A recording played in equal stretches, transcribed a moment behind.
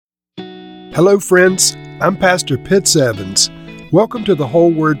Hello, friends. I'm Pastor Pitts Evans. Welcome to the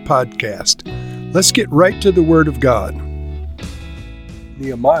Whole Word Podcast. Let's get right to the Word of God.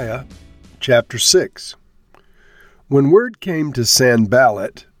 Nehemiah chapter 6. When word came to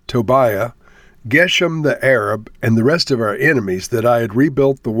Sanballat, Tobiah, Geshem the Arab, and the rest of our enemies that I had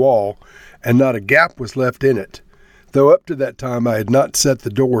rebuilt the wall, and not a gap was left in it, though up to that time I had not set the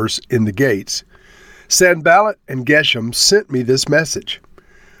doors in the gates, Sanballat and Geshem sent me this message.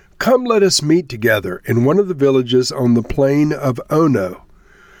 Come, let us meet together in one of the villages on the plain of Ono.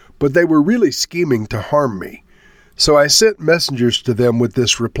 But they were really scheming to harm me. So I sent messengers to them with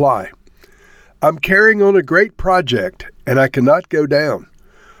this reply. I'm carrying on a great project, and I cannot go down.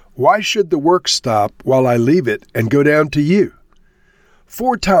 Why should the work stop while I leave it and go down to you?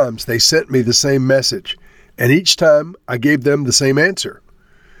 4 times they sent me the same message, and each time I gave them the same answer.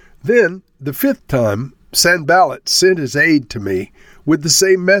 Then, the 5th time, Sanballat sent his aide to me with the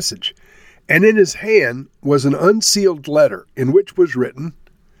same message, and in his hand was an unsealed letter in which was written,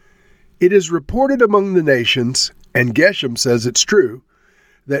 It is reported among the nations, and Geshem says it's true,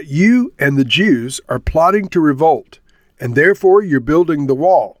 that you and the Jews are plotting to revolt, and therefore you're building the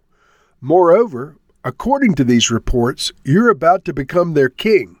wall. Moreover, according to these reports, you're about to become their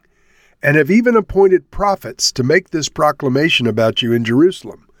king, and have even appointed prophets to make this proclamation about you in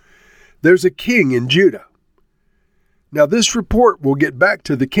Jerusalem. There's a king in Judah. Now this report will get back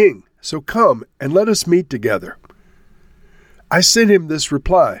to the king, so come and let us meet together. I sent him this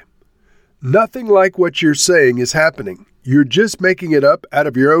reply. Nothing like what you're saying is happening. You're just making it up out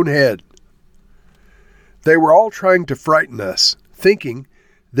of your own head. They were all trying to frighten us, thinking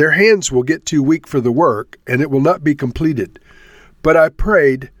their hands will get too weak for the work and it will not be completed. But I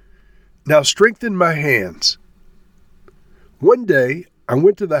prayed, Now strengthen my hands. One day I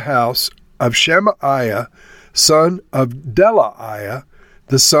went to the house of Shemaiah, son of Delaiah,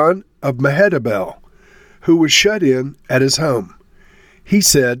 the son of Mehetabel, who was shut in at his home. He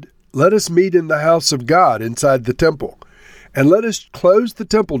said, Let us meet in the house of God inside the temple, and let us close the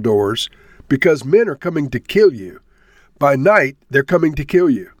temple doors, because men are coming to kill you. By night they're coming to kill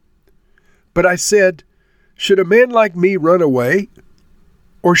you. But I said, Should a man like me run away?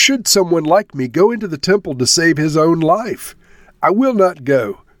 Or should someone like me go into the temple to save his own life? I will not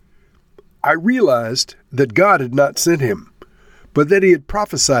go. I realized that God had not sent him, but that he had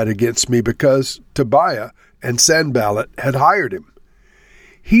prophesied against me because Tobiah and Sanballat had hired him.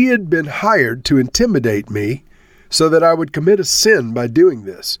 He had been hired to intimidate me so that I would commit a sin by doing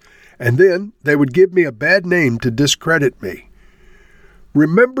this, and then they would give me a bad name to discredit me.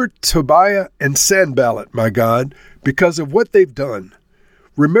 Remember Tobiah and Sanballat, my God, because of what they've done.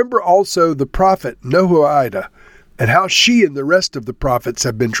 Remember also the prophet Nehemiah, and how she and the rest of the prophets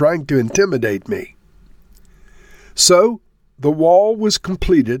have been trying to intimidate me. So the wall was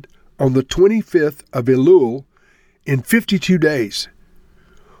completed on the 25th of Elul in 52 days.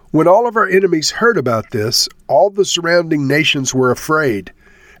 When all of our enemies heard about this, all the surrounding nations were afraid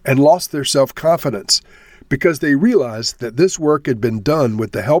and lost their self-confidence because they realized that this work had been done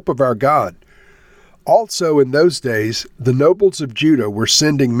with the help of our God. Also in those days, the nobles of Judah were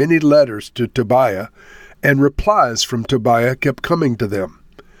sending many letters to Tobiah, and replies from Tobiah kept coming to them.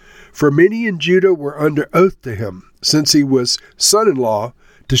 For many in Judah were under oath to him, since he was son-in-law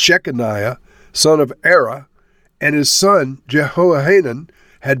to Shechaniah, son of Erah, and his son Jehohanan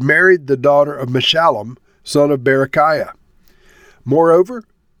had married the daughter of Meshullam, son of Berechiah. Moreover,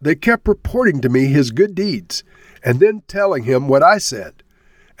 they kept reporting to me his good deeds, and then telling him what I said.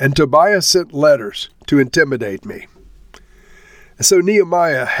 And Tobiah sent letters to intimidate me. So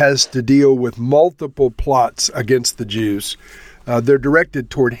Nehemiah has to deal with multiple plots against the Jews. They're directed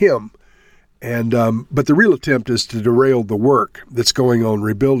toward him, but the real attempt is to derail the work that's going on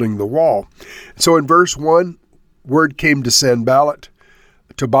rebuilding the wall. So in verse 1, word came to Sanballat,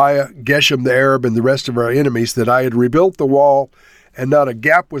 Tobiah, Geshem the Arab, and the rest of our enemies that I had rebuilt the wall, and not a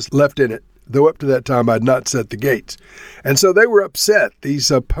gap was left in it, though up to that time I had not set the gates. And so they were upset. These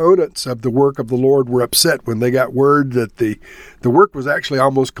opponents of the work of the Lord were upset when they got word that the work was actually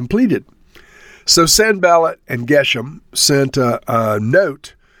almost completed. So Sanballat and Geshem sent a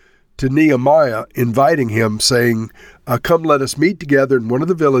note to Nehemiah inviting him, saying, Come, let us meet together in one of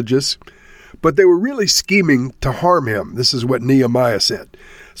the villages. But they were really scheming to harm him. This is what Nehemiah said.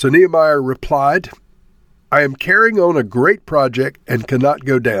 So Nehemiah replied, I am carrying on a great project and cannot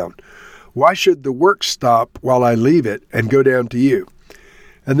go down. Why should the work stop while I leave it and go down to you?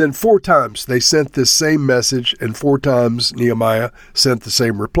 And then 4 times they sent this same message, and 4 times Nehemiah sent the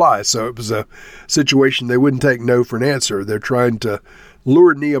same reply. So it was a situation they wouldn't take no for an answer. They're trying to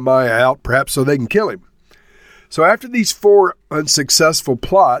lure Nehemiah out, perhaps so they can kill him. So after these 4 unsuccessful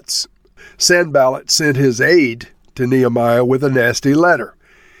plots, Sanballat sent his aide to Nehemiah with a nasty letter,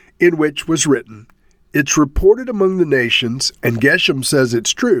 in which was written, "It's reported among the nations, and Geshem says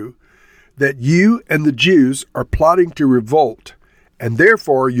it's true, that you and the Jews are plotting to revolt, and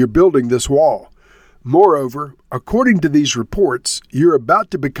therefore you're building this wall. Moreover, according to these reports, you're about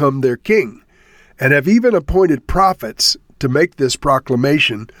to become their king, and have even appointed prophets to make this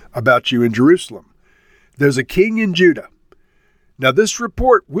proclamation about you in Jerusalem. There's a king in Judah. Now this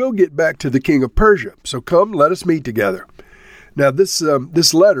report will get back to the king of Persia, so come, let us meet together." Now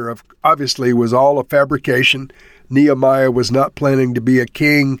this letter obviously was all a fabrication. Nehemiah was not planning to be a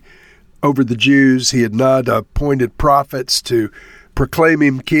king over the Jews. He had not appointed prophets to proclaim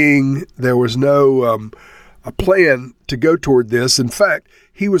him king. There was no a plan to go toward this. In fact,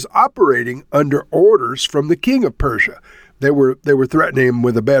 he was operating under orders from the king of Persia. They were threatening him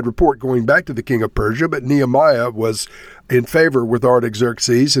with a bad report going back to the king of Persia, but Nehemiah was in favor with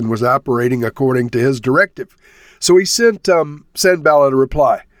Artaxerxes and was operating according to his directive. So he sent Sanballat a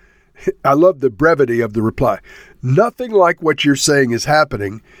reply. I love the brevity of the reply. "Nothing like what you're saying is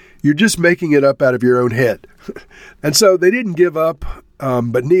happening. You're just making it up out of your own head." And so they didn't give up,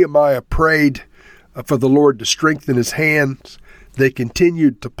 but Nehemiah prayed for the Lord to strengthen his hands. They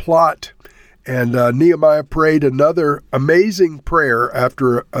continued to plot. And Nehemiah prayed another amazing prayer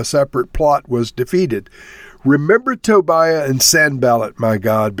after a separate plot was defeated. "Remember Tobiah and Sanballat, my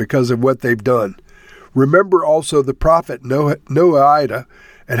God, because of what they've done. Remember also the prophet Noadiah,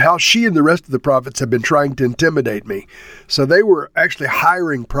 and how she and the rest of the prophets have been trying to intimidate me." So they were actually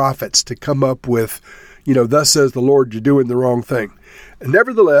hiring prophets to come up with, "Thus says the Lord, you're doing the wrong thing." And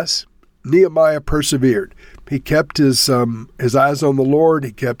nevertheless, Nehemiah persevered. He kept his eyes on the Lord.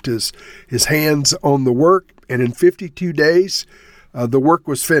 He kept his hands on the work. And in 52 days, the work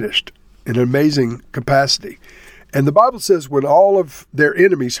was finished in an amazing capacity. And the Bible says when all of their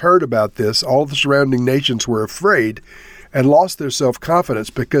enemies heard about this, all the surrounding nations were afraid and lost their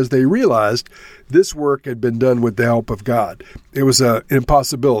self-confidence because they realized this work had been done with the help of God. It was an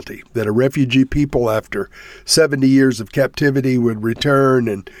impossibility that a refugee people after 70 years of captivity would return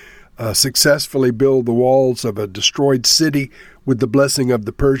and successfully build the walls of a destroyed city with the blessing of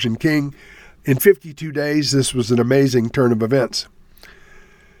the Persian king. In 52 days, this was an amazing turn of events.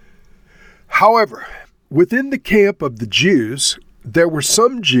 However, within the camp of the Jews, there were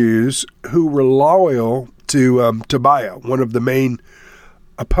some Jews who were loyal to Tobiah, one of the main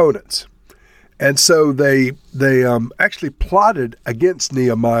opponents. And so they actually plotted against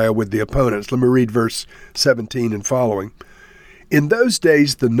Nehemiah with the opponents. Let me read verse 17 and following. "In those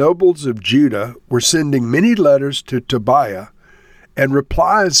days, the nobles of Judah were sending many letters to Tobiah, and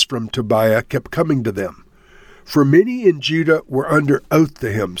replies from Tobiah kept coming to them. For many in Judah were under oath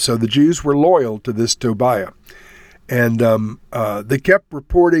to him." So the Jews were loyal to this Tobiah. And they kept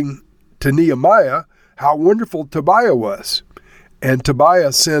reporting to Nehemiah how wonderful Tobiah was. And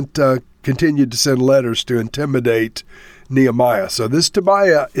Tobiah continued to send letters to intimidate Nehemiah. So this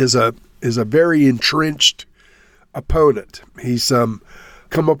Tobiah is a very entrenched opponent. He's come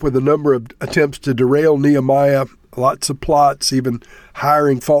up with a number of attempts to derail Nehemiah, lots of plots, even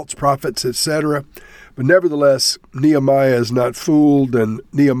hiring false prophets, etc. But nevertheless, Nehemiah is not fooled, and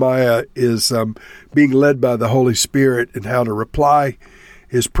Nehemiah is being led by the Holy Spirit in how to reply.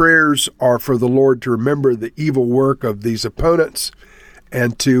 His prayers are for the Lord to remember the evil work of these opponents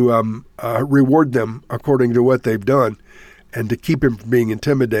and to reward them according to what they've done, and to keep him from being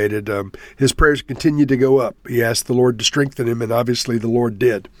intimidated. His prayers continue to go up. He asked the Lord to strengthen him, and obviously the Lord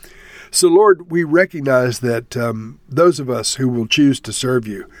did. So, Lord, we recognize that those of us who will choose to serve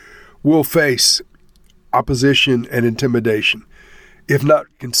you will face opposition and intimidation, if not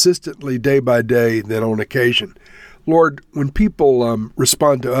consistently day by day, then on occasion. Lord, when people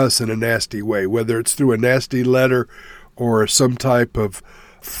respond to us in a nasty way, whether it's through a nasty letter or some type of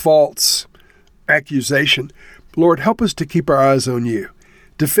false accusation, Lord, help us to keep our eyes on you.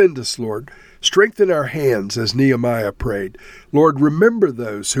 Defend us, Lord. Strengthen our hands as Nehemiah prayed. Lord, remember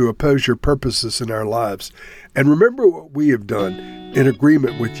those who oppose your purposes in our lives, and remember what we have done in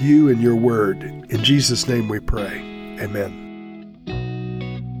agreement with you and your word. In Jesus' name we pray. Amen.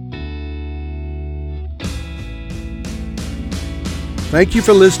 Thank you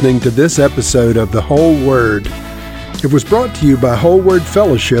for listening to this episode of The Whole Word. It was brought to you by Whole Word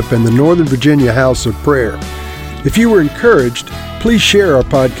Fellowship and the Northern Virginia House of Prayer. If you were encouraged, please share our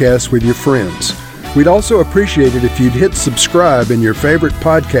podcast with your friends. We'd also appreciate it if you'd hit subscribe in your favorite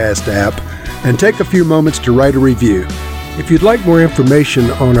podcast app and take a few moments to write a review. If you'd like more information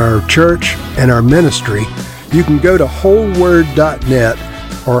on our church and our ministry, you can go to wholeword.net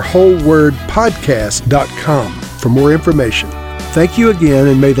or wholewordpodcast.com for more information. Thank you again,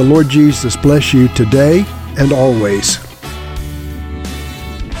 and may the Lord Jesus bless you today and always.